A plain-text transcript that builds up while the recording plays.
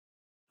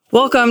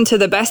Welcome to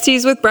the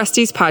Besties with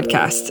Breasties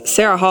podcast.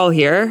 Sarah Hall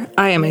here.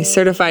 I am a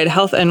certified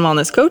health and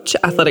wellness coach,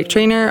 athletic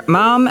trainer,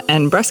 mom,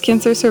 and breast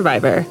cancer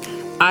survivor.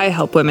 I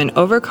help women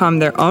overcome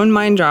their own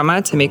mind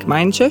drama to make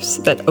mind shifts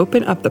that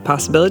open up the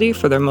possibility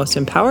for their most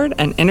empowered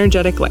and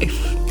energetic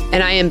life.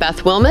 And I am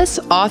Beth Wilmus,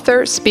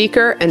 author,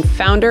 speaker, and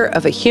founder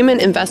of a human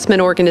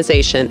investment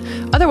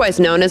organization, otherwise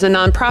known as a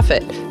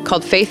nonprofit,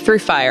 called Faith Through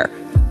Fire.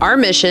 Our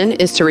mission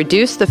is to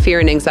reduce the fear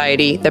and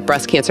anxiety that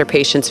breast cancer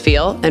patients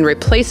feel and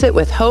replace it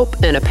with hope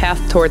and a path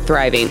toward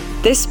thriving.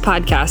 This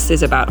podcast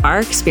is about our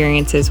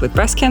experiences with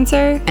breast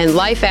cancer and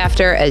life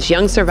after as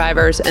young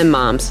survivors and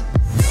moms.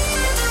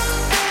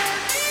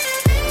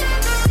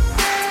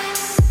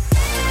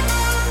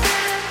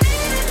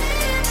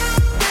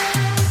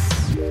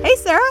 Hey,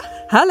 Sarah.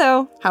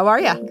 Hello. How are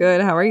you?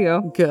 Good. How are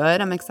you? Good.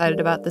 I'm excited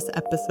about this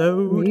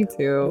episode. Me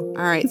too.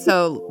 All right.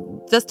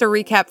 So just to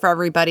recap for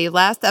everybody,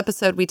 last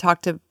episode we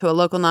talked to a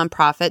local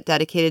nonprofit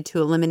dedicated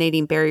to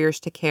eliminating barriers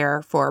to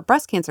care for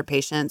breast cancer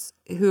patients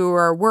who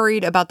are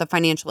worried about the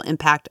financial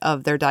impact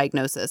of their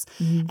diagnosis.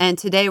 Mm-hmm. And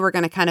today we're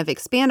going to kind of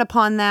expand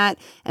upon that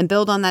and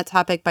build on that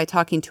topic by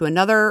talking to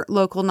another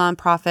local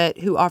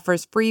nonprofit who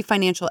offers free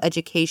financial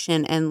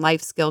education and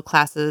life skill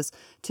classes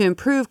to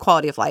improve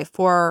quality of life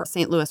for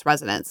St. Louis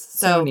residents.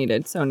 So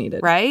needed.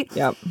 Right?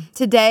 Yep.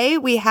 Today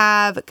we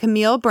have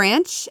Camille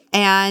Branch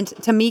and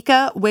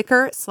Tamika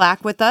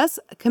Wicker-Slack with us.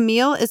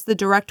 Camille is the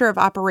Director of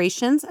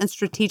Operations and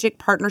Strategic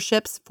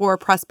Partnerships for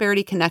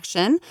Prosperity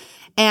Connection.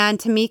 And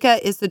Tamika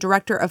is the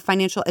Director of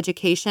Financial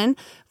Education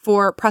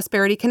for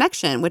Prosperity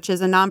Connection, which is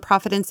a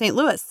nonprofit in St.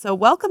 Louis. So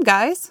welcome,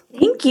 guys.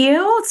 Thank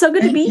you. It's so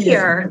good to be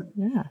here.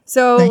 Yeah.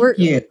 So we're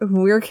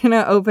going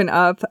to open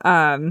up.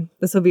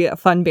 This will be a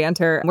fun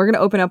banter. We're going to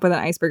open up with an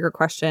icebreaker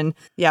question.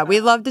 Yeah, we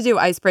love to do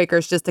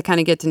icebreakers just to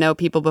kind of get to know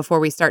people before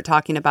we start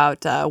talking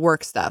about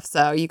work stuff.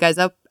 So you guys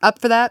up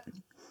for that?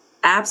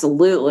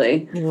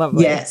 Absolutely.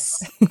 Lovely.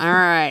 Yes. All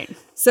right.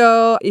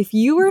 So if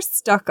you were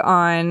stuck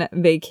on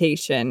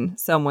vacation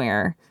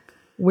somewhere,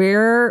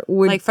 where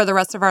would... Like for the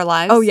rest of our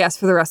lives? Oh, yes,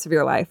 for the rest of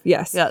your life.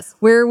 Yes. Yes.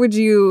 Where would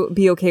you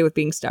be okay with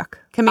being stuck?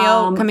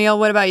 Camille,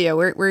 what about you?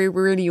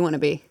 Where do you want to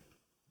be?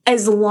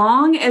 As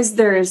long as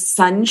there is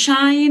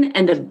sunshine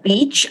and a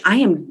beach, I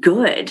am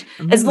good.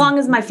 Mm-hmm. As long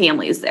as my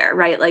family is there,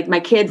 right? Like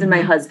my kids and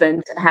my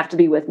husband have to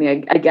be with me,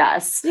 I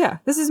guess. Yeah,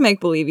 this is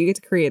make-believe. You get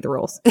to create the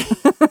rules.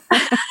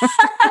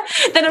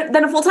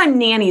 Then a full-time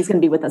nanny is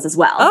going to be with us as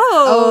well.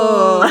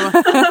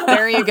 Oh,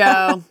 there you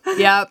go.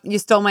 Yep, you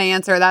stole my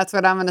answer. That's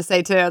what I'm going to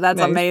say too. That's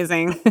nice.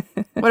 Amazing.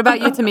 What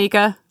about you,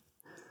 Tamika?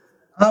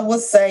 I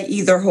would say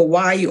either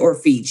Hawaii or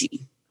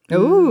Fiji.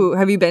 Ooh,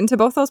 have you been to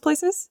both those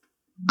places?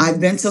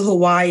 I've been to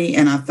Hawaii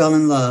and I fell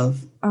in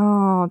love.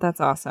 Oh, that's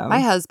awesome.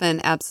 My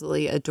husband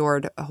absolutely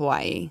adored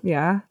Hawaii.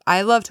 Yeah.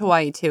 I loved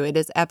Hawaii too. It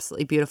is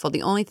absolutely beautiful.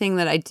 The only thing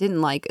that I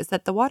didn't like is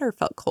that the water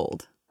felt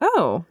cold.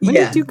 Oh, when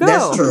did you go?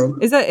 That's true.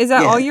 Is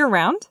that all year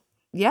round?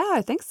 Yeah,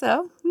 I think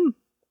so.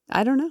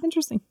 I don't know.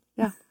 Interesting.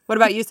 Yeah. What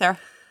about you, Sarah?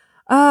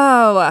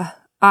 Oh,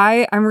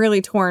 I'm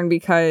really torn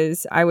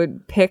because I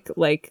would pick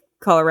like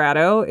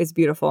Colorado is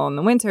beautiful in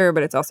the winter,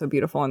 but it's also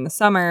beautiful in the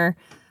summer,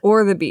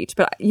 or the beach.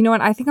 But you know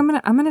what? I think I'm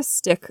gonna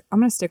stick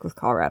with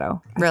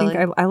Colorado. Really?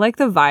 I think I like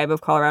the vibe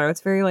of Colorado. It's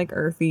very like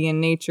earthy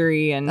and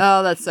naturey, and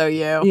oh, that's so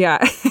you.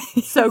 Yeah,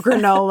 so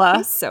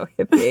granola, so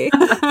hippie.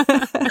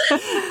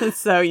 That's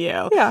so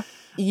you. Yeah.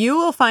 You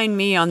will find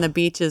me on the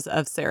beaches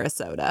of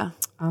Sarasota.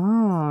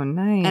 Oh,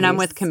 nice. And I'm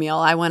with Camille.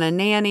 I want a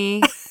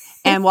nanny.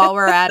 And while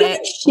we're at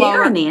it,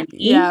 share a nanny.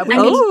 Yeah,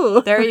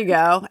 there you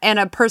go. And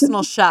a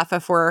personal chef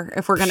if we're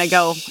gonna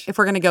go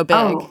big.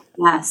 Oh,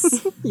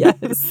 yes.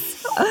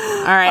 Yes. All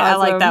right, awesome. I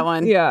like that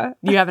one. Yeah.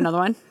 Do you have another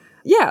one?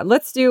 Yeah,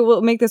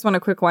 we'll make this one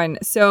a quick one.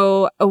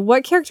 So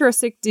what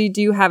characteristic did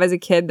you have as a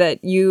kid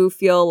that you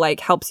feel like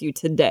helps you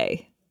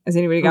today? Has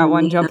anybody got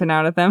one jumping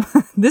out at them?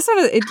 This one,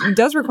 it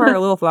does require a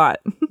little thought.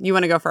 You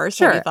want to go first?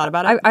 Sure. Have you thought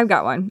about it? I've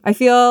got one. I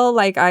feel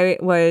like I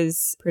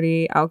was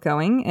pretty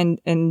outgoing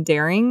and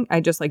daring. I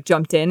just like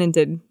jumped in and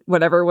did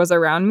whatever was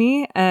around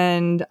me.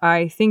 And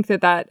I think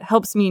that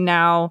helps me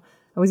now.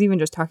 I was even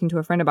just talking to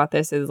a friend about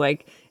this, is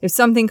like, if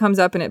something comes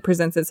up and it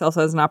presents itself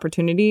as an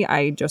opportunity,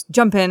 I just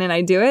jump in and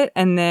I do it.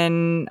 And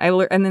then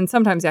and then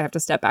sometimes I have to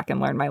step back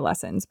and learn my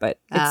lessons. But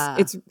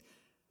it's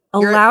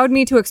allowed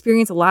me to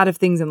experience a lot of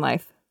things in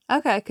life.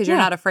 Okay, because you're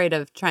not afraid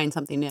of trying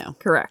something new.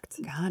 Correct.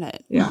 Got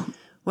it. Yeah.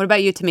 What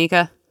about you,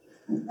 Tamika?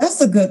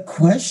 That's a good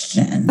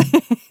question.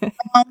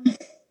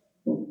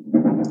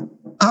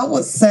 I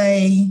would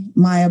say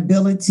my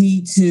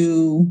ability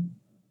to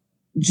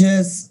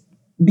just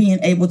being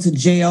able to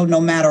gel no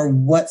matter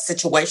what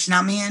situation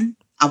I'm in.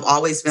 I've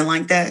always been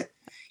like that.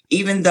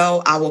 Even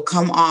though I will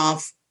come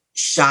off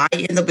shy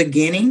in the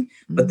beginning,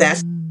 but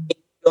that's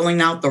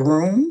filling out the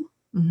room.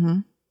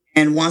 Mm-hmm.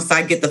 And once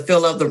I get the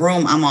feel of the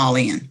room, I'm all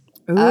in.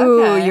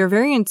 Ooh, okay. You're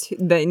very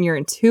you're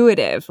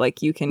intuitive.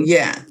 Like you can,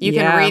 you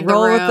can read the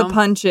roll room. With the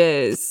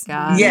punches.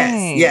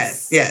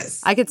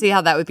 Yes. I could see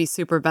how that would be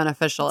super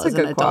beneficial as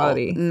an adult.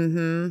 Quality.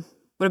 Mm-hmm.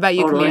 What about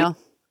you, Camille?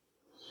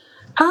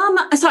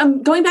 So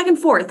I'm going back and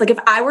forth. Like if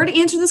I were to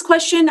answer this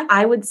question,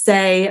 I would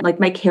say like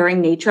my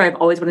caring nature. I've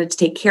always wanted to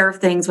take care of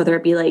things, whether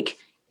it be like,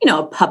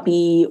 a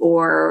puppy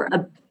or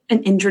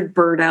an injured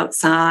bird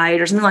outside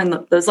or something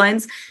along those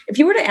lines. If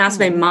you were to ask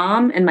my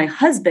mom and my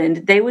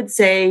husband, they would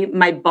say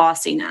my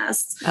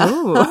bossiness.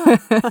 Oh.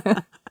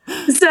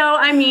 So,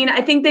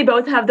 I think they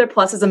both have their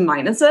pluses and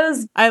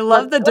minuses. I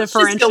love the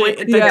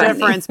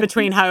difference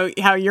between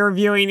how you're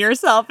viewing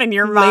yourself and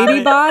your mom.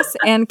 Lady boss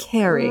and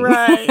caring.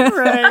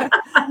 Right.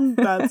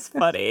 That's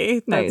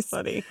funny. Nice. That's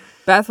funny.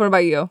 Beth, what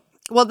about you?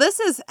 Well, this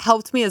has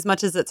helped me as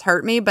much as it's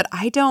hurt me, but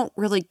I don't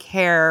really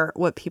care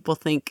what people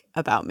think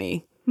about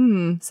me.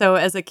 So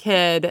as a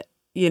kid,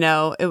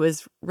 it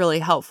was really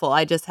helpful.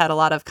 I just had a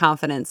lot of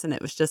confidence, and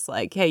it was just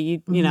like, hey,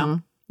 you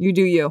know. You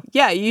do you.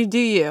 Yeah, you do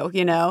you,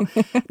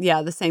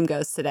 Yeah, the same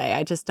goes today.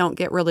 I just don't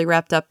get really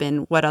wrapped up in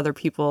what other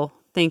people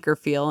think or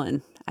feel.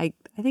 And I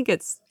think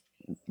it's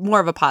more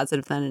of a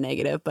positive than a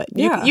negative. But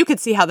you could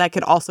see how that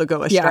could also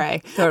go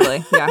astray. Yeah,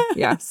 totally.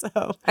 Yeah.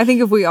 So I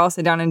think if we all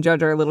sit down and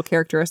judge our little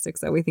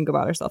characteristics that we think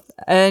about ourselves,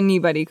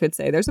 anybody could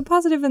say there's a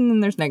positive and then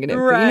there's negative.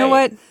 Right. But you know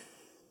what?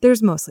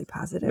 There's mostly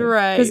positive.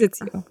 Right. Because it's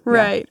you.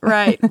 Right.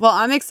 Well,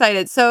 I'm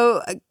excited.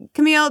 So,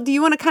 Camille, do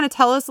you want to kind of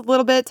tell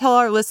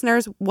our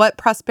listeners what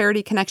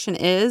Prosperity Connection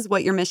is,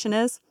 what your mission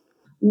is?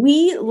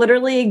 We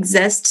literally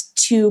exist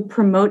to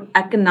promote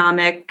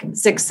economic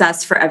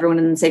success for everyone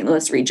in the St.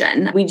 Louis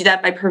region. We do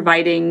that by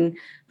providing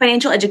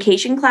financial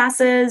education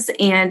classes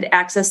and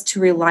access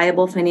to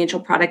reliable financial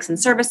products and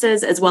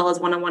services, as well as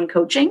one-on-one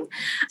coaching.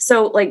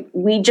 So,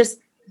 we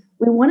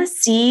want to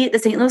see the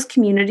St. Louis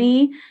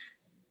community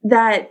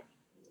that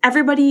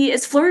everybody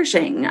is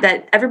flourishing,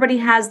 that everybody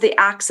has the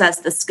access,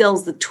 the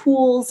skills, the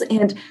tools,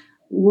 and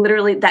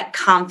literally that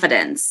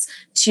confidence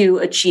to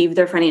achieve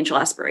their financial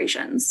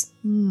aspirations.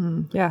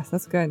 Yes,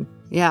 that's good.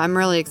 Yeah, I'm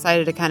really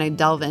excited to kind of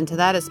delve into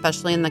that,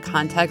 especially in the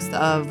context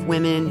of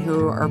women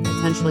who are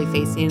potentially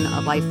facing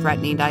a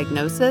life-threatening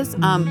diagnosis.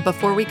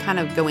 Before we kind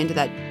of go into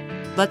that,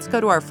 let's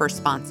go to our first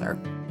sponsor.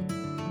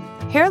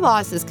 Hair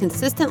loss is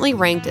consistently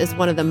ranked as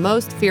one of the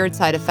most feared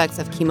side effects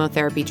of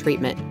chemotherapy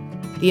treatment.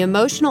 The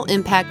emotional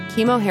impact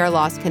chemo hair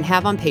loss can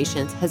have on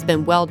patients has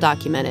been well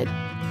documented.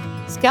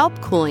 Scalp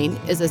cooling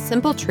is a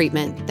simple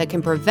treatment that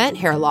can prevent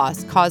hair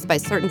loss caused by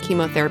certain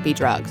chemotherapy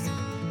drugs.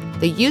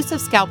 The use of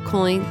scalp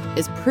cooling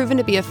is proven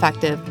to be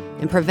effective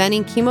in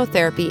preventing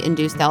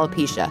chemotherapy-induced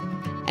alopecia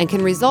and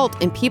can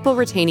result in people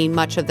retaining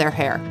much of their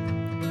hair.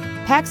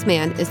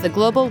 Paxman is the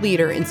global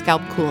leader in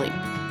scalp cooling.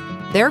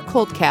 Their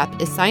cold cap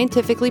is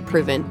scientifically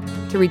proven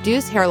to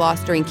reduce hair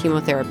loss during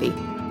chemotherapy.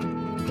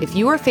 If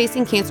you are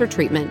facing cancer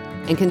treatment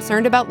and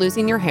concerned about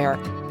losing your hair,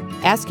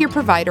 ask your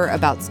provider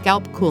about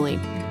scalp cooling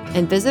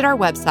and visit our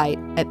website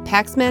at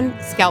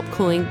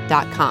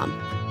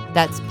paxmanscalpcooling.com.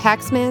 That's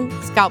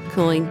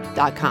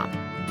paxmanscalpcooling.com.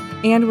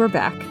 And we're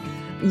back.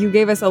 You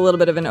gave us a little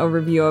bit of an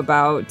overview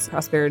about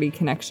Prosperity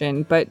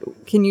Connection, but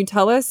can you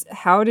tell us,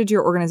 how did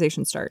your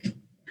organization start?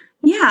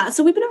 Yeah,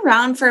 so we've been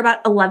around for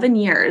about 11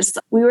 years.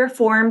 We were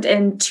formed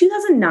in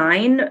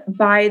 2009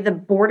 by the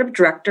board of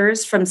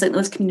directors from St.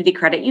 Louis Community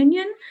Credit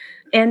Union.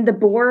 And the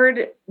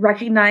board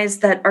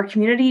recognized that our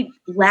community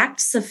lacked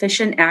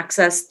sufficient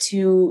access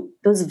to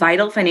those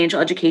vital financial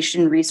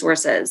education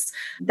resources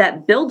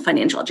that build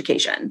financial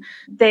education.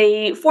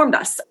 They formed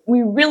us.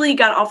 We really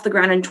got off the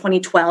ground in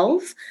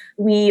 2012.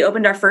 We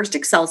opened our first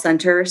Excel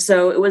Center.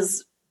 So it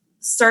was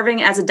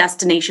serving as a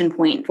destination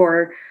point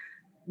for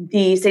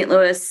the St.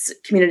 Louis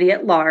community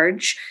at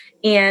large.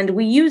 And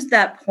we used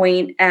that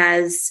point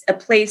as a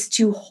place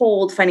to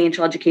hold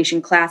financial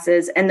education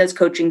classes and those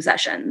coaching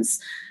sessions.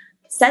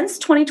 Since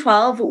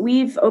 2012,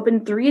 we've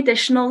opened 3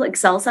 additional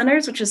Excel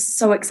centers, which is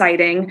so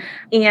exciting.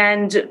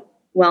 And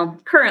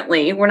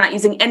currently we're not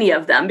using any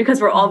of them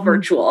because we're all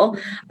virtual,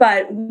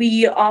 but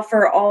we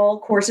offer all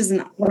courses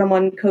and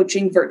one-on-one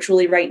coaching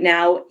virtually right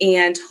now,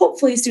 and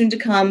hopefully soon to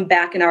come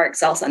back in our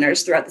Excel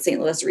centers throughout the St.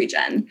 Louis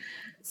region.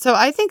 So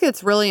I think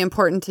it's really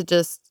important to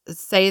just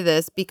say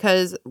this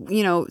because,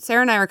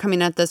 Sarah and I are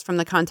coming at this from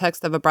the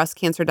context of a breast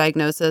cancer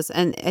diagnosis.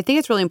 And I think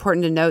it's really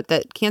important to note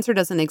that cancer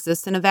doesn't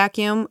exist in a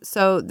vacuum.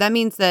 So that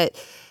means that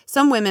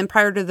some women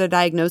prior to the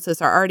diagnosis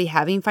are already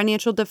having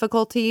financial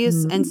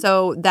difficulties. Mm-hmm. And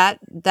so that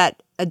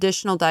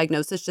additional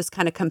diagnosis just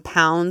kind of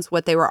compounds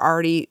what they were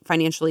already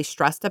financially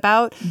stressed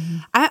about. Mm-hmm.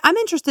 I'm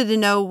interested to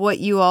know what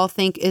you all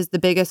think is the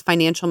biggest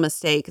financial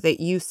mistake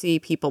that you see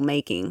people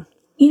making.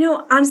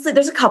 Honestly,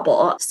 there's a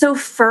couple. So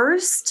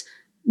first,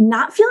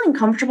 not feeling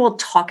comfortable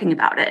talking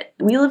about it.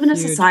 We live in a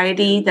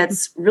society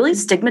that's really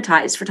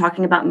stigmatized for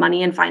talking about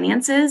money and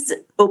finances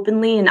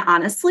openly and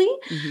honestly.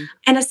 Mm-hmm.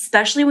 And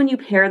especially when you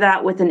pair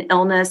that with an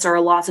illness or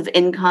a loss of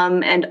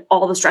income and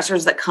all the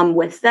stressors that come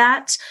with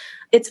that,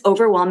 it's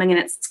overwhelming and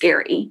it's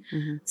scary.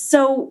 Mm-hmm.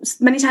 So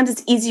many times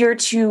it's easier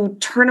to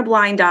turn a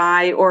blind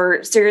eye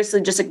or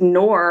seriously just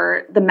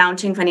ignore the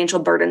mounting financial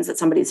burdens that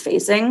somebody's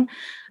facing.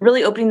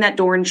 Really opening that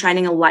door and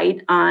shining a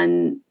light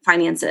on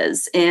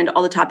finances and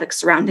all the topics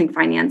surrounding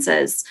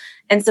finances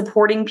and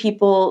supporting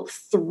people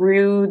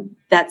through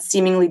that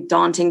seemingly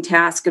daunting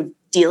task of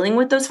dealing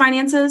with those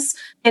finances,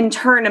 in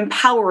turn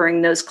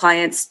empowering those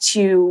clients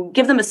to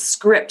give them a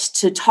script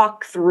to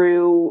talk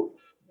through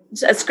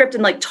a script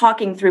and like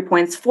talking through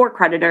points for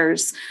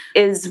creditors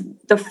is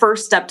the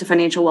first step to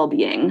financial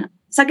well-being.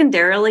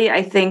 Secondarily,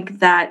 I think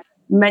that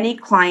many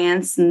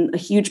clients, and a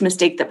huge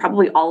mistake that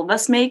probably all of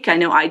us make, I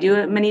know I do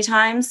it many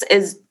times,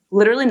 is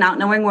literally not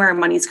knowing where our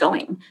money's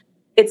going.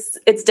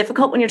 It's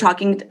difficult when you're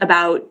talking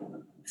about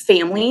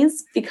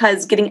families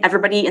because getting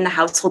everybody in the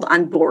household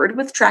on board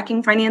with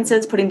tracking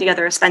finances, putting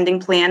together a spending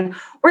plan,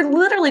 or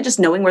literally just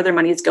knowing where their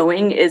money is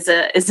going is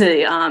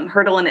a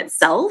hurdle in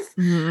itself.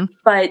 Mm-hmm.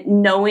 But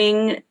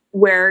knowing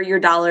where your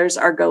dollars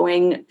are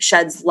going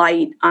sheds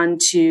light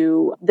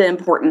onto the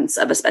importance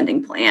of a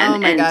spending plan. Oh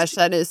my gosh,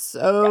 that is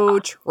so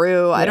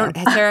true. Yeah.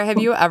 Sarah, have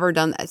you ever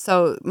done that?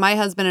 So my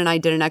husband and I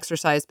did an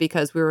exercise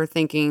because we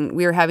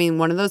were having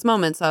one of those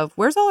moments of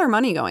where's all our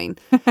money going?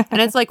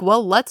 And it's like,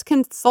 well, let's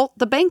consult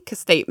the bank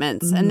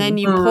statements. Mm-hmm. And then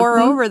you pour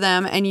over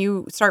them and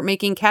you start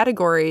making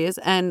categories.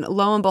 And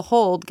lo and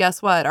behold,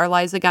 guess what? Our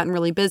lives had gotten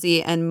really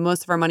busy and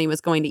most of our money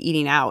was going to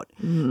eating out.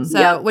 Mm-hmm.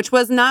 So, which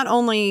was not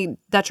only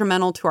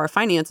detrimental to our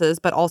finances,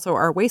 but also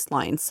our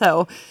waistline.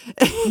 So,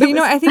 but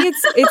I think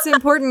it's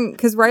important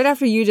because right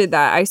after you did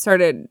that, I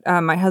started,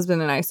 my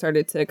husband and I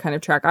started to kind of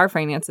track our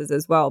finances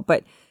as well.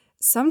 But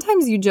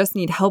sometimes you just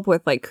need help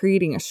with like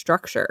creating a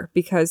structure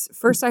because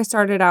first I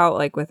started out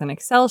like with an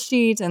Excel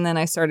sheet and then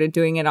I started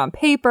doing it on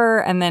paper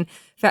and then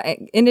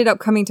ended up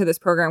coming to this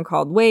program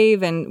called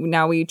Wave. And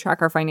now we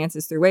track our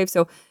finances through Wave.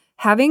 So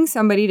having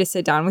somebody to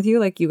sit down with you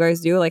like you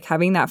guys do, like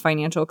having that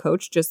financial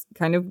coach just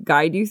kind of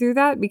guide you through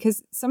that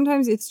because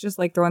sometimes it's just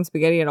like throwing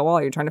spaghetti at a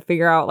wall. You're trying to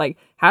figure out like,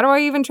 how do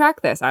I even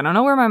track this? I don't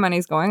know where my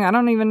money's going. I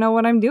don't even know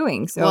what I'm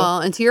doing. So, well,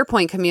 and to your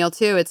point, Camille,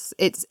 too,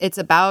 it's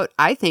about,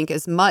 I think,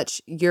 as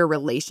much your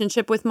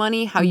relationship with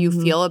money, how you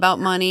feel about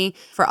money.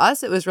 For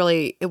us, it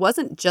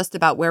wasn't just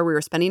about where we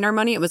were spending our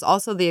money. It was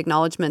also the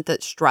acknowledgement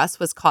that stress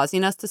was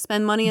causing us to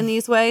spend money in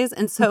these ways.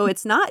 And so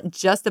it's not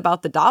just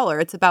about the dollar.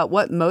 It's about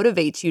what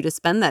motivates you to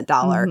spend that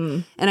dollar.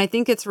 Mm-hmm. And I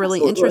think it's really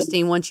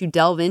interesting once you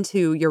delve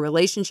into your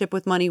relationship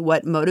with money,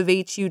 what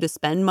motivates you to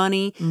spend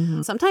money.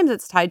 Mm-hmm. Sometimes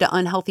it's tied to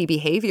unhealthy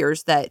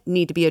behaviors that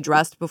need to be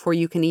addressed before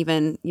you can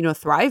even,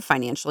 thrive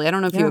financially. I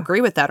don't know if you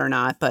agree with that or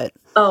not, but.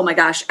 Oh my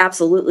gosh,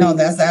 absolutely. No,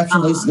 that's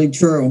absolutely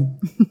true.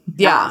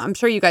 Yeah, I'm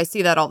sure you guys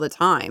see that all the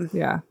time.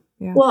 Yeah.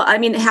 Yeah. Well, I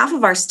mean, half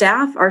of our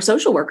staff are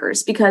social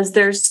workers because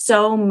there's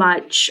so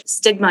much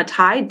stigma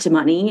tied to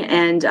money,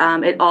 and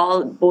it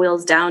all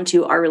boils down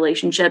to our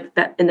relationship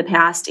in the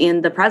past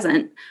and the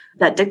present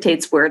that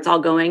dictates where it's all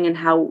going and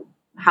how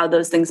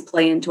those things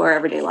play into our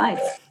everyday life.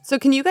 So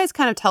can you guys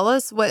kind of tell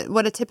us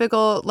what a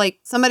typical, like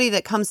somebody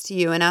that comes to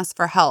you and asks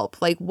for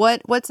help, like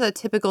what's a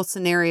typical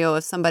scenario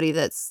of somebody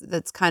that's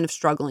kind of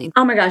struggling?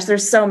 Oh my gosh,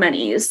 there's so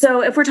many.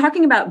 So if we're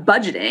talking about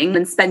budgeting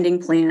and spending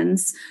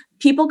plans,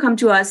 people come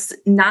to us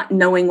not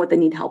knowing what they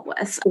need help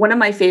with. One of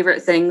my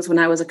favorite things when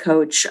I was a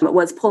coach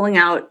was pulling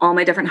out all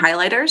my different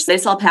highlighters. They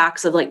sell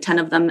packs of like 10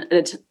 of them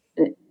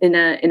in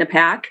a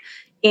pack,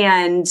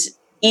 and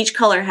each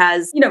color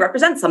has,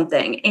 represents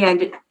something.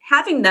 And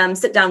having them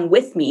sit down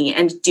with me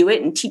and do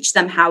it and teach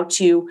them how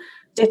to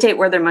dictate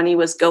where their money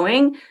was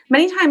going.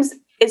 Many times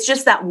it's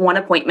just that one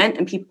appointment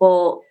and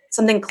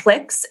something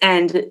clicks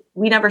and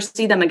we never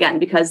see them again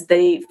because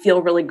they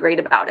feel really great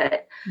about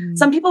it. Mm.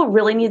 Some people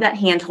really need that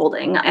hand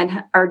holding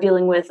and are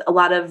dealing with a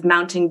lot of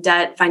mounting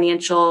debt,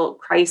 financial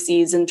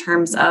crises in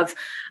terms of,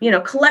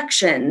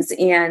 collections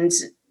and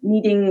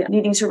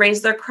needing to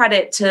raise their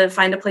credit to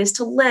find a place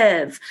to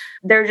live.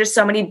 There are just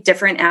so many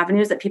different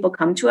avenues that people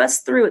come to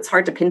us through. It's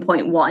hard to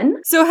pinpoint one.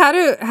 So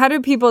how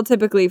do people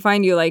typically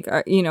find you? Like,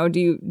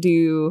 do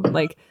you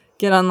like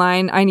get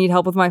online? I need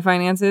help with my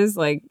finances.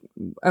 Like,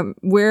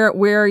 where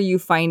are you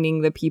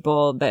finding the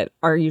people that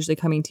are usually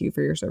coming to you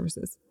for your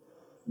services?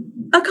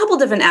 A couple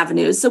different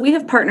avenues. So we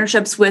have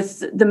partnerships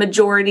with the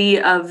majority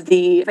of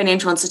the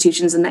financial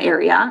institutions in the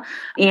area,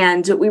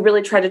 and we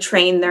really try to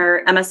train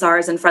their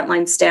MSRs and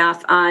frontline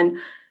staff on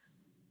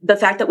the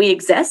fact that we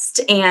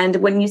exist. And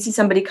when you see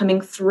somebody coming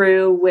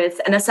through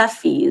with NSF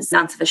fees,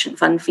 non-sufficient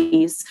fund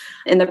fees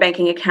in their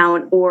banking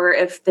account, or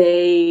if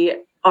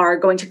they are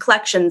going to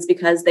collections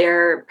because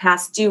they're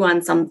past due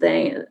on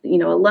something, a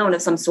loan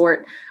of some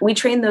sort, we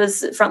train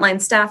those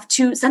frontline staff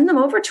to send them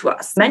over to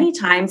us. Many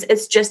times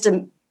it's just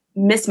a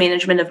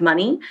mismanagement of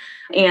money,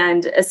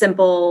 and a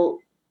simple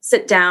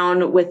sit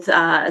down with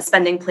a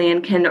spending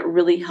plan can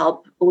really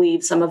help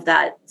relieve some of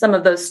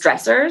those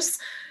stressors.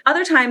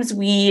 Other times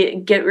we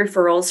get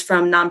referrals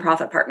from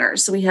nonprofit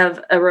partners. So we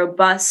have a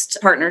robust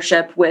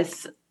partnership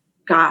with,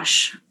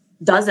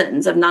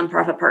 dozens of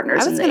nonprofit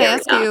partners. I was going to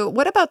ask you,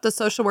 what about the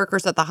social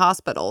workers at the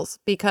hospitals?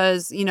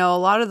 Because, a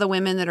lot of the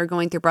women that are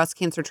going through breast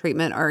cancer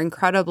treatment are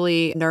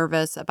incredibly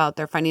nervous about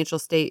their financial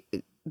state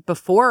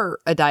before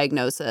a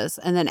diagnosis,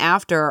 and then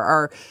after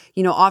are,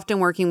 often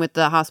working with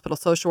the hospital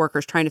social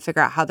workers trying to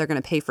figure out how they're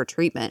going to pay for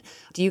treatment.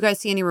 Do you guys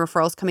see any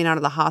referrals coming out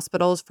of the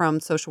hospitals from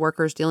social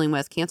workers dealing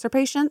with cancer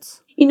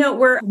patients?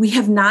 We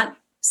have not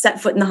set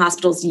foot in the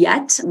hospitals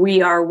yet.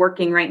 We are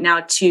working right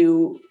now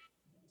to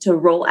to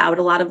roll out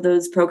a lot of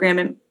those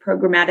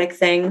programmatic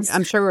things.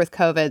 I'm sure with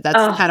COVID,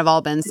 that's kind of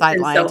all been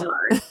sidelined. So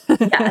hard.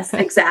 Yes,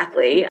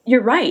 exactly.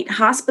 You're right.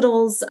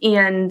 Hospitals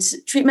and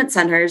treatment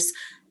centers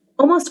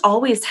almost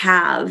always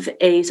have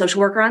a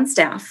social worker on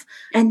staff.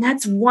 And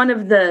that's one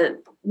of the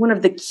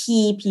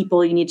key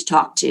people you need to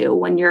talk to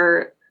when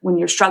you're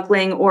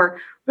struggling or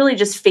really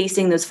just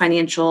facing those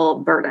financial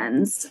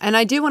burdens. And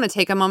I do want to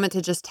take a moment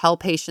to just tell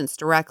patients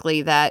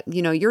directly that,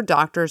 your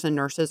doctors and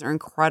nurses are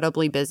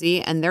incredibly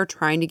busy and they're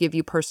trying to give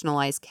you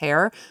personalized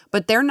care,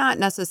 but they're not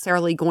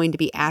necessarily going to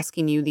be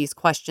asking you these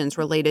questions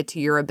related to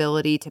your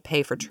ability to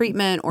pay for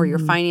treatment or your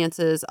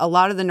finances. A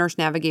lot of the nurse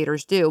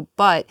navigators do,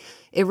 but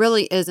it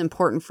really is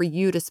important for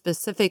you to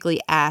specifically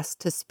ask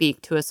to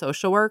speak to a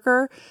social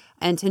worker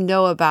and to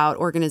know about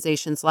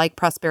organizations like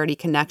Prosperity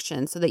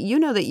Connection so that you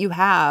know that you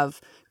have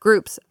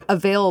groups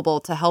available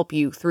to help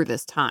you through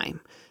this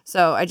time.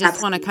 So I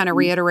just want to kind of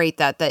reiterate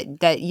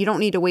that you don't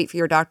need to wait for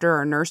your doctor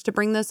or nurse to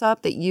bring this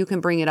up, that you can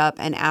bring it up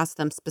and ask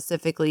them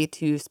specifically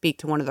to speak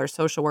to one of their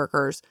social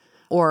workers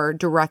or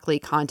directly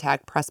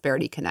contact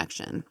Prosperity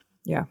Connection.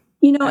 Yeah.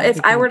 If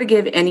I were to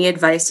give any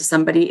advice to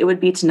somebody, it would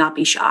be to not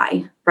be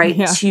shy, right?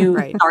 Yeah.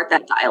 To start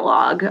that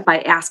dialogue by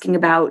asking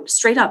about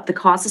straight up the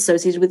costs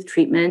associated with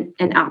treatment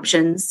and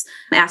options,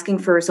 asking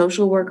for a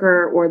social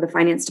worker or the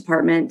finance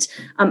department.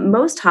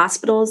 Most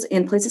hospitals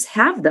and places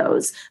have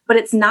those, but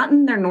it's not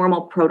in their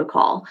normal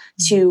protocol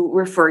to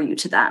refer you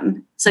to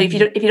them. So if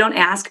you don't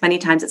ask, many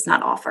times it's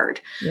not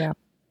offered. Yeah.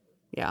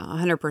 Yeah,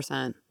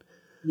 100%.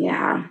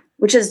 Yeah.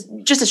 Which is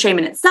just a shame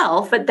in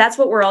itself, but that's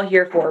what we're all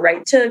here for,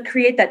 right? To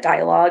create that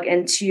dialogue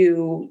and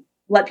to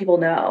let people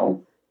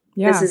know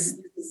this is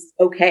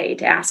okay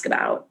to ask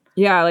about.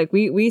 Yeah, like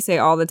we say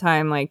all the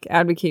time, like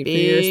advocate for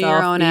yourself.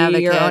 Your own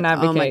advocate.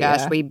 Oh my gosh,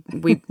 yeah.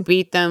 we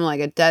beat them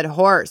like a dead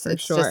horse.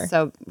 It's sure. just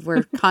so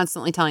we're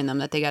constantly telling them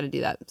that they got to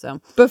do that.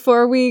 So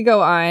before we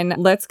go on,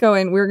 let's go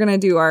in. We're gonna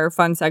do our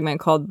fun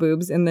segment called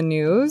Boobs in the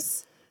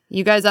News.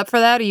 You guys up for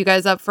that? Are you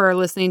guys up for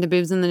listening to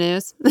Boobs in the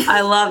News?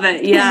 I love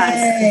it.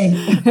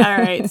 Yes. All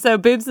right. So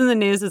Boobs in the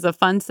News is a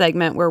fun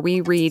segment where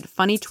we read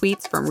funny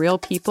tweets from real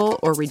people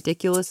or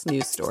ridiculous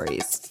news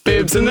stories.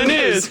 Boobs in the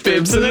news.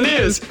 Boobs in the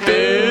news. Boobs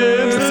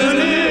in the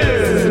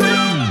news.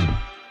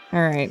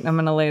 All right. I'm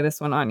going to lay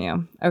this one on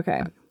you.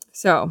 Okay.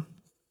 So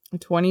a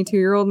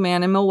 22-year-old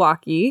man in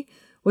Milwaukee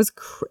was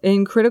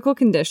in critical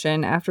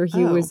condition after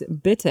he was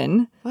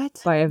bitten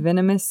by a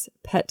venomous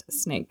pet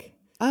snake.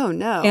 Oh,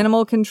 no.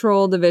 Animal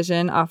Control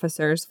Division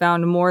officers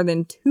found more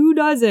than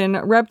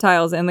 24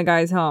 reptiles in the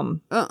guy's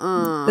home.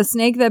 The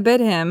snake that bit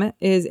him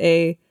is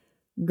a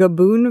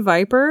gaboon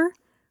viper,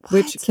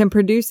 which can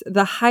produce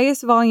the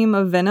highest volume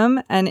of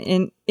venom and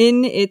in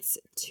its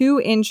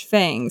 2-inch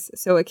fangs.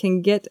 So it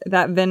can get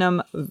that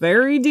venom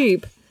very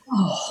deep.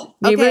 Oh.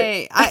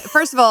 Okay.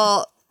 First of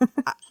all,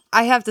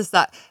 I have to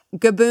stop.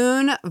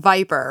 Gaboon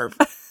viper.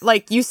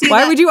 Like you see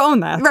Why would you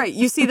own that? Right.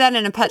 You see that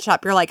in a pet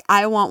shop. You're like,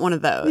 I want one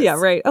of those. Yeah,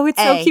 right. Oh, it's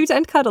so cute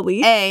and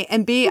cuddly. A.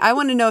 And B, I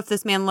want to know if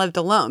this man lived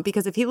alone,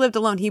 because if he lived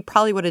alone, he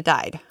probably would have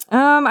died.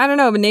 I don't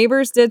know. But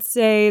neighbors did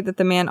say that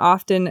the man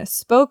often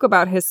spoke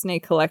about his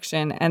snake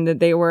collection and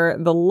that they were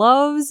the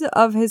loves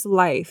of his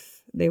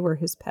life. They were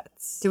his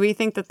pets. Do we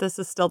think that this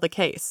is still the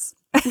case?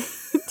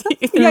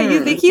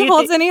 You think he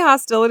holds any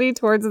hostility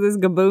towards this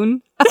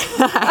gaboon?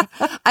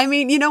 I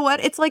mean, you know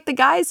what? It's like the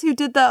guys who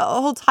did the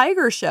whole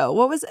tiger show.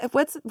 What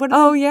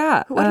Oh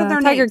yeah, what are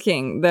their Tiger names?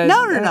 King.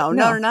 No,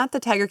 not the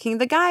Tiger King.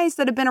 The guys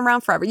that have been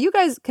around forever. You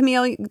guys,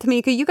 Camille,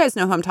 Tamika, you guys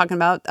know who I'm talking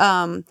about.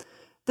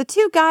 The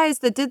two guys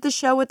that did the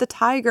show with the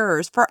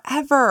tigers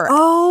forever.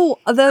 Oh,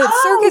 the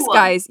circus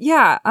guys.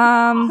 Yeah.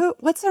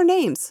 What's their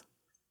names?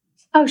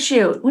 Oh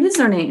shoot, what is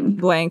their name?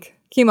 Blank.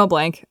 Chemo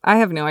blank. I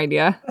have no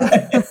idea.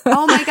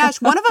 Oh my gosh.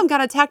 One of them got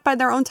attacked by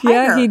their own tiger.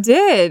 Yeah, he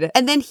did.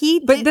 And then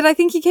But I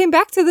think he came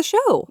back to the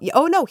show.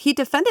 Oh no, he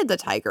defended the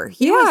tiger.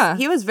 He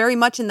was very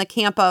much in the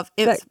camp of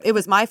it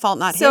was my fault,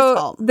 not his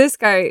fault. This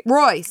guy,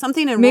 Roy,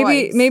 something in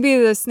Roy. Maybe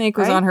the snake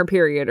was on her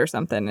period or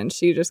something and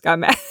she just got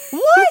mad.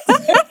 What?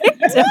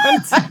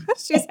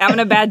 She's having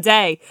a bad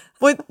day.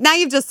 Well, now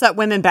you've just set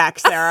women back,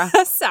 Sarah.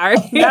 Sorry.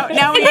 Now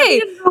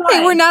hey,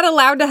 we're not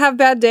allowed to have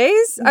bad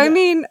days? I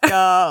mean.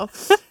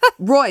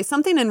 Roy,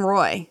 something in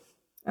Roy.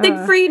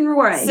 Siegfried and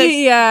Roy. Yes.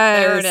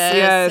 There it is.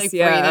 Yes, Siegfried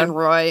yeah. and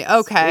Roy.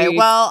 Okay. Sweet.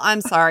 Well, I'm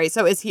sorry.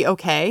 So is he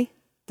okay?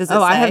 Does it say?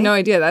 I have no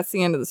idea. That's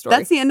the end of the story.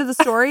 That's the end of the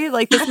story?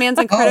 Like this man's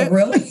in critical... Oh,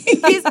 really?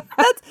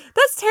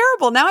 That's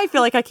terrible. Now I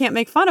feel like I can't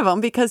make fun of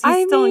him because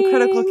he's still in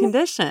critical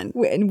condition.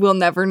 We'll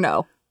never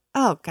know.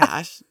 Oh,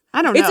 gosh.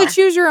 I don't know. It's a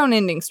choose your own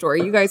ending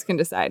story. You guys can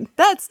decide.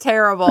 That's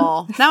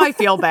terrible. Now I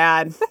feel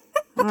bad.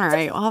 All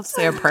right. I'll have to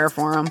say a prayer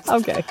for him.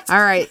 Okay.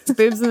 All right.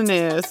 Boobs in the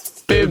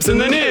news. Boobs in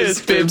the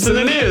news. Boobs in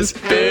the news.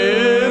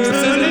 Boobs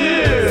in the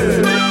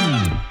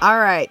news. All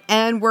right.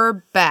 And we're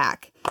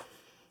back.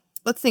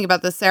 Let's think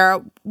about this,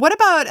 Sarah. What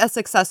about a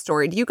success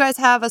story? Do you guys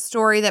have a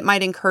story that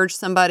might encourage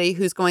somebody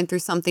who's going through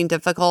something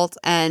difficult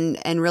and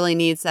really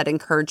needs that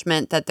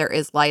encouragement that there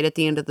is light at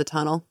the end of the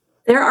tunnel?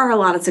 There are a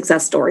lot of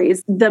success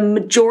stories. The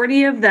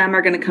majority of them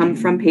are going to come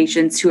from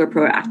patients who are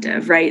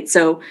proactive, right?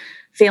 So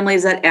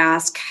families that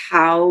ask,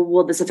 how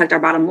will this affect our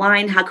bottom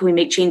line? How can we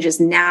make changes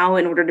now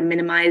in order to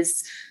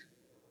minimize,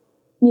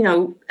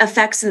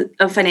 effects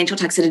of financial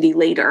toxicity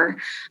later?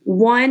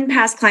 One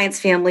past client's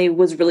family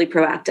was really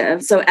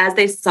proactive. So as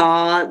they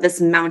saw this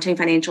mounting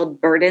financial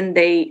burden,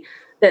 the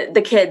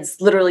kids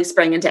literally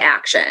sprang into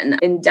action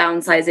in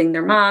downsizing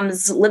their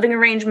mom's living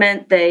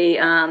arrangement.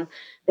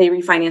 They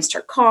refinanced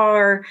her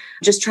car,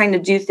 just trying to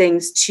do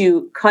things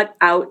to cut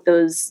out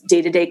those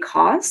day-to-day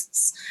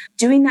costs.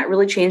 Doing that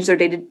really changed her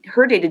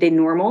day-to-day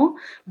normal.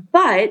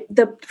 But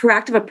the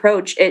proactive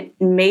approach, it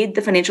made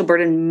the financial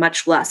burden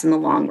much less in the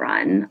long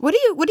run. What do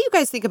you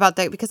guys think about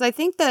that? Because I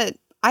think that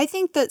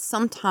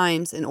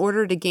sometimes in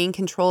order to gain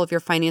control of your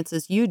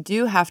finances, you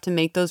do have to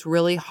make those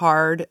really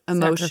hard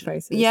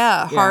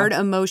hard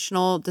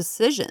emotional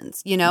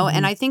decisions,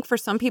 and I think for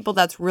some people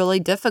that's really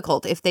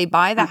difficult. If they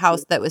buy the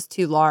house that was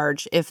too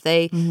large, if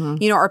they,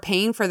 are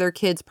paying for their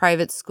kids'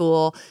 private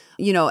school,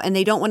 and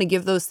they don't want to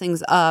give those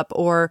things up,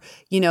 or,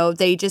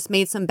 they just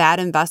made some bad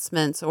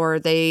investments, or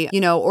they,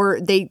 or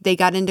they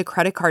got into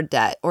credit card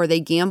debt, or they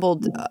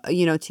gambled,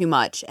 too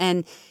much.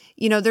 And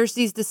there's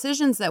these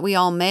decisions that we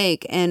all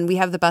make and we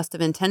have the best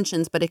of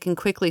intentions, but it can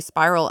quickly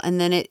spiral. And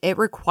then it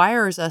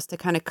requires us to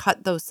kind of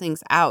cut those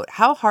things out.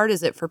 How hard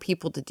is it for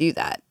people to do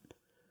that?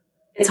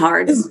 It's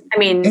hard. Go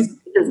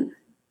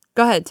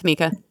ahead,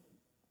 Tamika.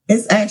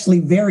 It's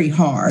actually very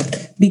hard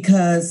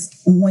because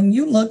when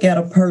you look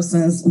at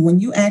when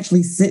you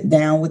actually sit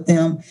down with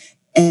them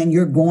and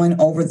you're going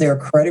over their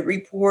credit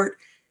report,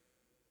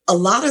 a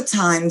lot of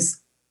times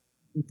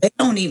they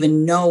don't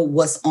even know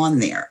what's on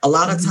there. A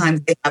lot of times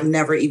they have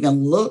never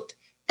even looked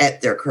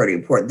at their credit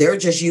report. They're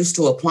just used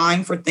to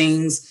applying for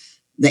things.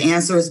 The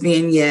answer is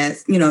being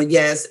yes,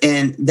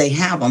 and they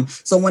have them.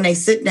 So when we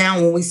sit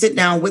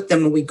down with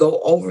them and we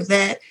go over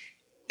that,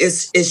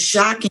 it's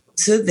shocking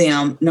to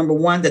them, number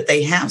one, that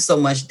they have so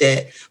much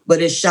debt, but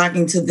it's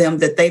shocking to them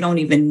that they don't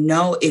even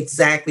know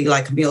exactly,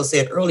 like Camille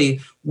said earlier,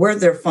 where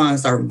their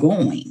funds are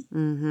going.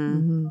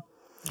 Mm-hmm.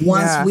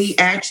 Once we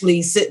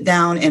actually sit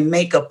down and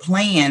make a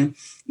plan,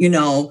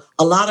 a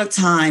lot of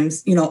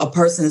times, a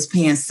person is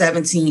paying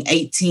 17,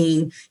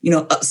 18,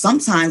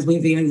 sometimes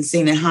we've even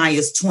seen it high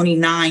as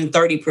 29,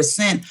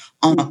 30%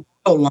 on a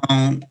auto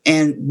loan.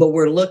 But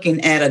we're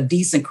looking at a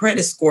decent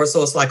credit score.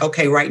 So it's like,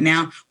 okay, right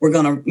now we're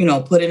going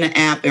to, put in an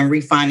app and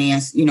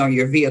refinance,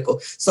 your vehicle.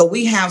 So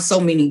we have so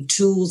many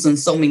tools and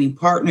so many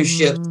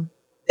partnerships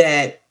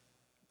that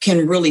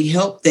can really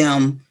help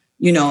them,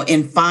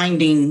 in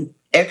finding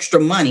extra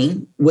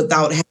money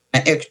without having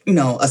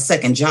a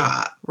second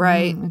job.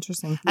 Right.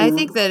 Interesting. I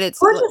think that it's,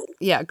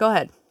 go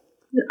ahead.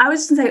 I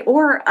was going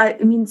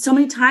to say, so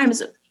many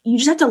times you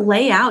just have to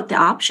lay out the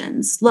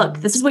options. Look,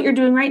 this is what you're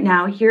doing right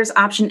now. Here's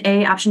option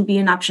A, option B,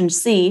 and option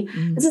C.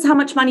 This is how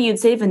much money you'd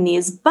save in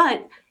these.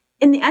 But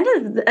at the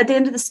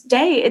end of this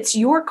day, it's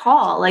your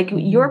call. Like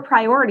your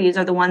priorities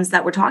are the ones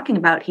that we're talking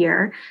about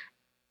here.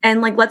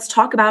 And let's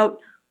talk about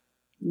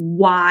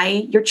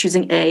why you're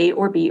choosing A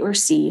or B or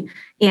C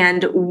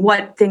and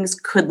what things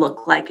could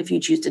look like if you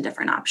choose a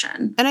different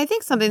option. And I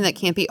think something that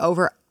can't be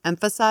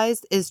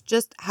overemphasized is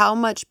just how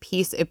much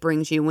peace it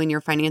brings you when your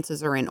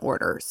finances are in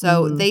order.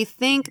 So they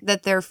think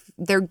that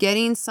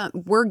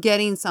we're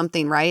getting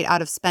something right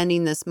out of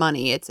spending this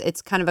money.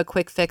 It's kind of a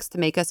quick fix to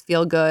make us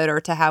feel good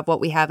or to have what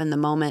we have in the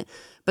moment.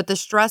 But the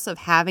stress of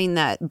having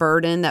that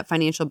burden, that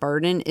financial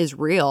burden, is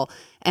real.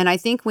 And I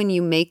think when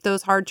you make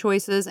those hard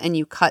choices and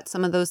you cut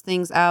some of those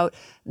things out,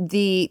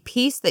 the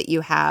peace that you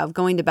have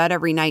going to bed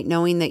every night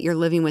knowing that you're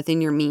living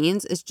within your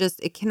means is just,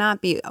 it cannot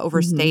be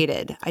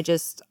overstated.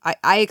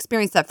 I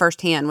experienced that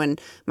firsthand when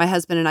my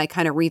husband and I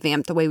kind of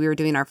revamped the way we were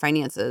doing our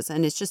finances.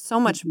 And it's just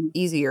so much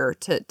easier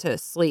to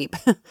sleep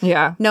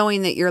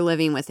knowing that you're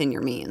living within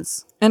your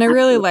means. And I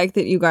really like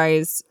that you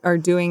guys are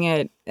doing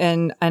it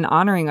and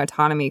honoring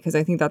autonomy, because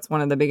I think that's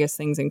one of the biggest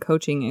things in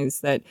coaching is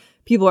that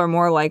people are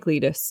more likely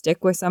to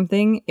stick with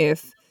something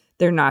if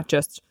they're not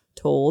just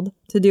told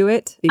to do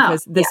it,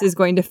 because this is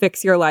going to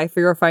fix your life or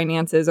your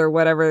finances or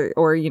whatever,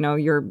 or,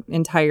 your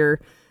entire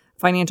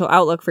financial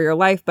outlook for your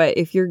life. But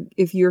if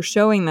you're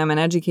showing them and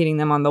educating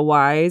them on the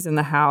whys and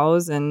the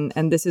hows and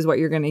this is what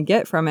you're going to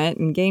get from it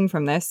and gain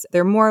from this,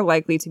 they're more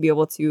likely to be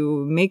able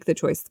to make the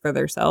choice for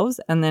themselves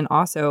and then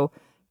also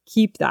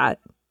keep that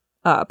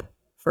up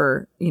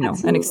for,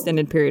 an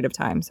extended period of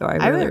time. So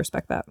I really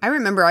respect that. I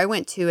remember I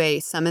went to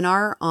a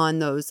seminar on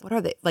those, what are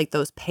they, like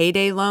those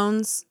payday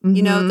loans,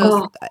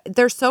 those,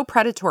 they're so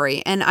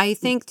predatory. And I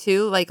think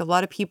too, like a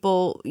lot of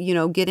people,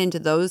 get into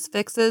those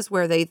fixes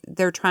where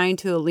they're trying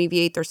to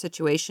alleviate their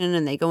situation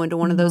and they go into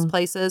one of those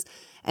places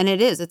And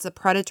it's a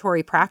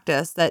predatory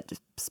practice that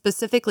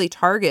specifically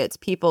targets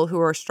people who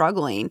are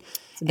struggling.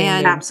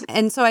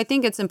 And so I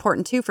think it's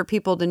important too for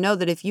people to know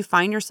that if you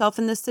find yourself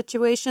in this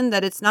situation,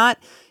 that it's not,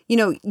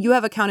 you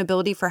have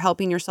accountability for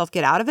helping yourself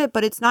get out of it,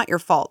 but it's not your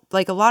fault.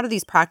 Like a lot of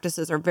these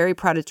practices are very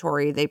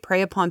predatory. They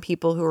prey upon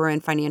people who are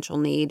in financial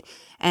need.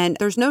 And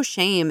there's no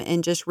shame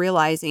in just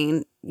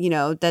realizing,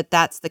 that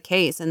that's the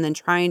case and then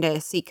trying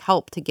to seek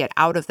help to get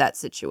out of that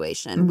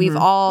situation.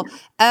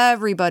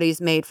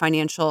 Everybody's made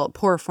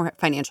poor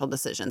financial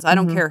decisions. I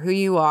don't care who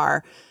you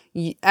are.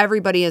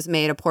 Everybody has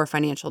made a poor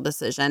financial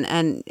decision.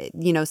 And,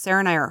 Sarah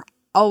and I are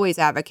always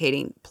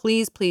advocating,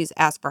 please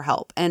ask for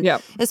help. And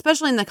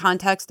especially in the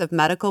context of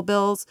medical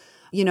bills,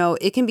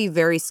 it can be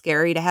very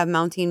scary to have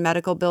mounting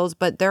medical bills,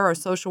 but there are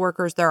social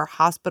workers, there are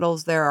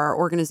hospitals, there are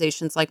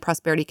organizations like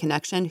Prosperity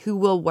Connection who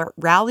will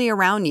rally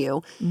around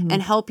you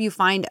and help you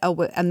find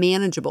a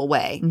manageable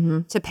way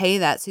to pay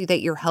that so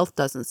that your health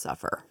doesn't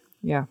suffer.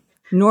 Yeah.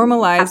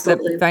 Normalize that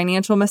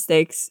financial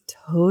mistakes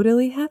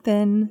totally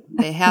happen.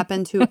 They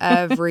happen to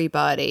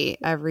everybody.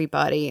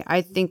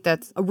 I think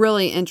that's a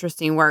really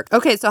interesting work.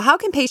 Okay, so how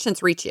can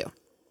patients reach you?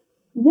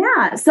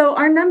 Yeah, so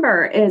our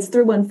number is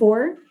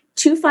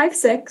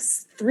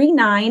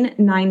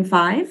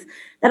 314-256-3995.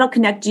 That'll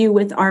connect you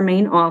with our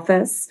main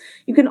office.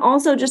 You can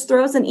also just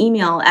throw us an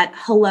email at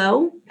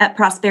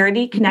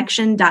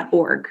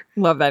hello@prosperityconnection.org.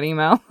 Love that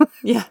email.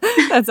 Yeah,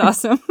 that's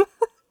awesome.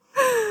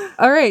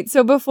 All right.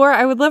 So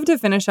I would love to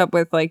finish up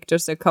with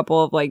just a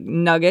couple of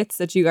nuggets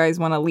that you guys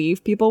want to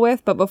leave people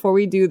with. But before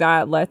we do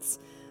that, let's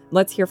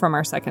hear from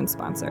our second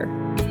sponsor.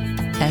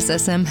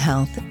 SSM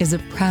Health is a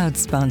proud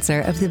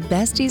sponsor of the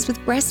Besties with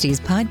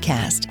Breasties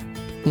podcast.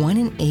 1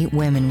 in 8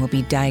 women will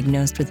be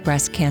diagnosed with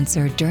breast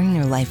cancer during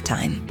their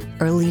lifetime.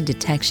 Early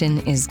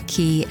detection is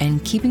key,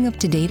 and keeping up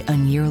to date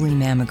on yearly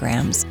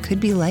mammograms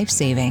could be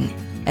life-saving.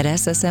 At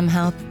SSM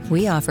Health,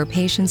 we offer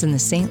patients in the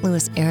St.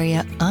 Louis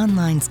area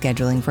online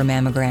scheduling for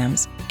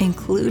mammograms,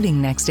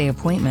 including next-day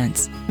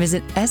appointments.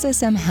 Visit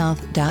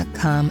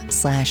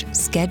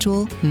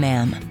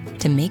ssmhealth.com/schedule-mam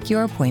to make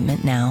your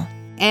appointment now.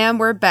 And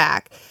we're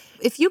back.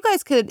 If you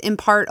guys could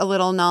impart a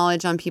little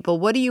knowledge on people,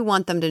 what do you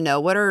want them to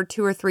know? What are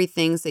 2 or 3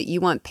 things that you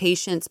want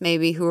patients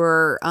maybe who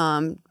are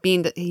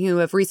who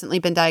have recently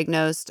been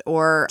diagnosed,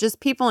 or just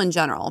people in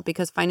general,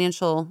 because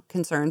financial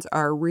concerns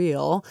are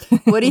real?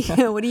 What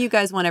do you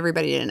guys want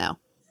everybody to know?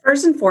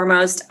 First and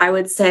foremost, I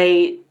would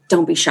say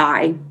don't be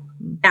shy.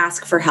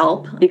 Ask for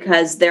help,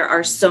 because there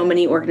are so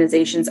many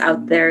organizations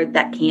out there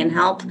that can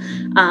help,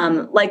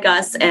 like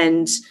us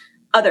and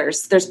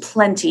others. There's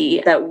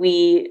plenty that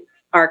we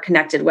are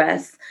connected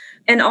with.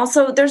 And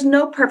also, there's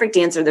no perfect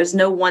answer. There's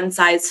no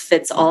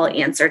one-size-fits-all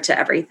answer to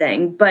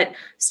everything. But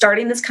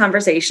starting this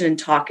conversation and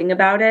talking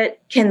about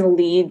it can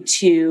lead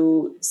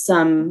to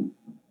some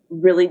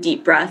really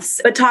deep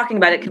breaths. But talking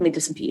about it can lead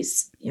to some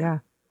peace. Yeah.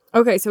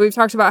 Okay, so we've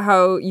talked about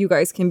how you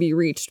guys can be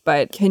reached,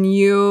 but can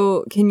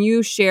you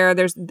share,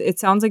 it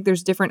sounds like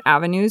there's different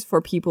avenues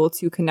for people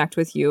to connect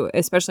with you,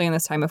 especially in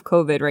this time of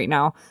COVID right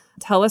now.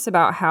 Tell us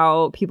about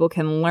how people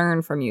can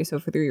learn from you, so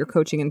through your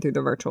coaching and through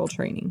the virtual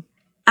training.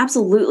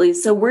 Absolutely.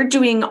 So we're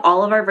doing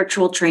all of our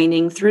virtual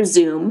training through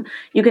Zoom.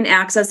 You can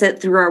access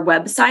it through our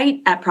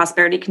website at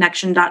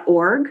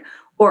prosperityconnection.org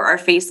or our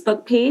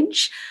Facebook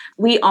page.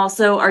 We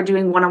also are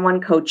doing one-on-one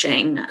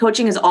coaching.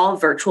 Coaching is all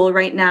virtual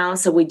right now,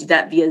 so we do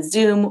that via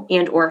Zoom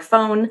and or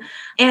phone.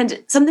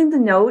 And something to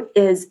note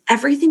is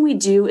everything we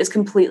do is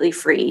completely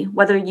free.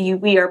 Whether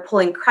we are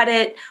pulling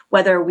credit,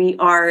 whether we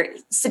are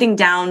sitting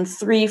down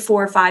 3,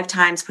 4, 5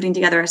 times, putting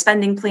together a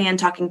spending plan,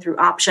 talking through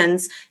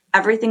options,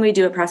 everything we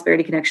do at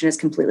Prosperity Connection is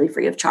completely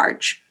free of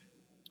charge.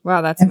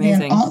 Wow, that's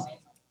amazing.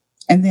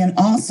 And then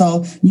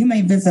also, you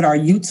may visit our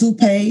YouTube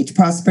page,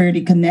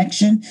 Prosperity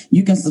Connection.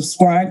 You can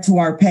subscribe to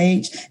our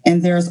page.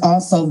 And there's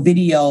also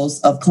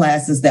videos of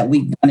classes that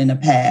we've done in the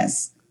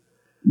past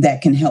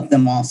that can help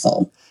them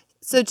also.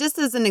 So just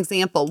as an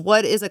example,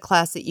 what is a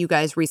class that you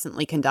guys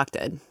recently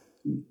conducted?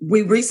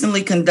 We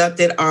recently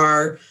conducted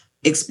our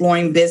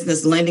Exploring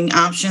Business Lending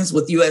Options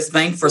with U.S.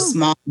 Bank for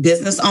small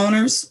business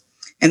owners.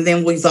 And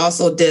then we've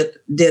also did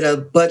a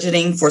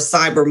budgeting for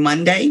Cyber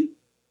Monday.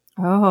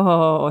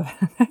 Oh,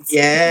 that's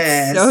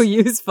so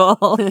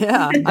useful.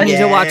 Yeah. I need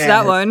to watch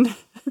that one.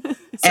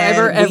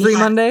 Cyber every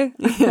Monday.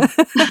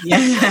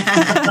 Yeah.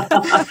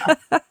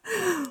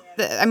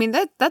 I mean,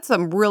 that's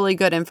some really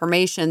good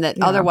information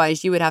that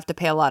otherwise you would have to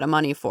pay a lot of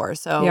money for.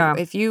 So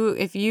if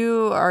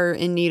you are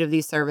in need of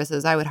these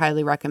services, I would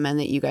highly recommend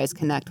that you guys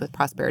connect with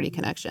Prosperity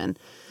Connection.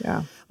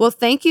 Yeah. Well,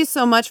 thank you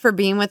so much for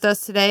being with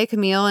us today,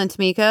 Camille and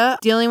Tamika.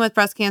 Dealing with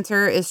breast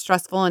cancer is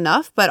stressful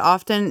enough, but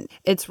often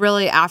it's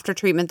really after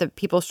treatment that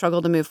people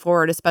struggle to move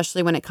forward,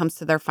 especially when it comes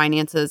to their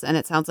finances. And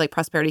it sounds like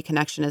Prosperity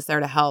Connection is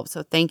there to help.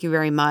 So thank you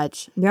very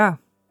much. Yeah.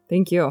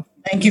 Thank you.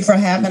 Thank you for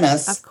having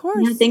us. Of course.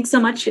 Yeah, thanks so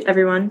much,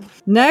 everyone.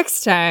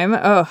 Next time,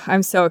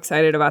 I'm so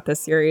excited about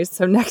this series.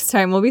 So next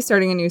time we'll be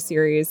starting a new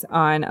series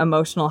on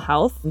emotional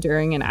health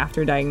during and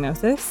after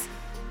diagnosis.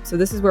 So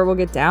this is where we'll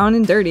get down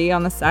and dirty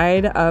on the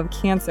side of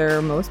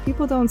cancer most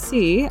people don't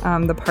see,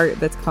 the part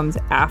that comes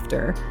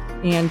after.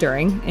 and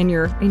during in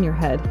your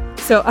head.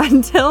 So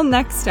until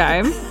next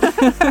time.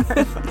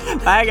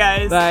 Bye,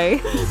 guys.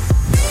 Bye.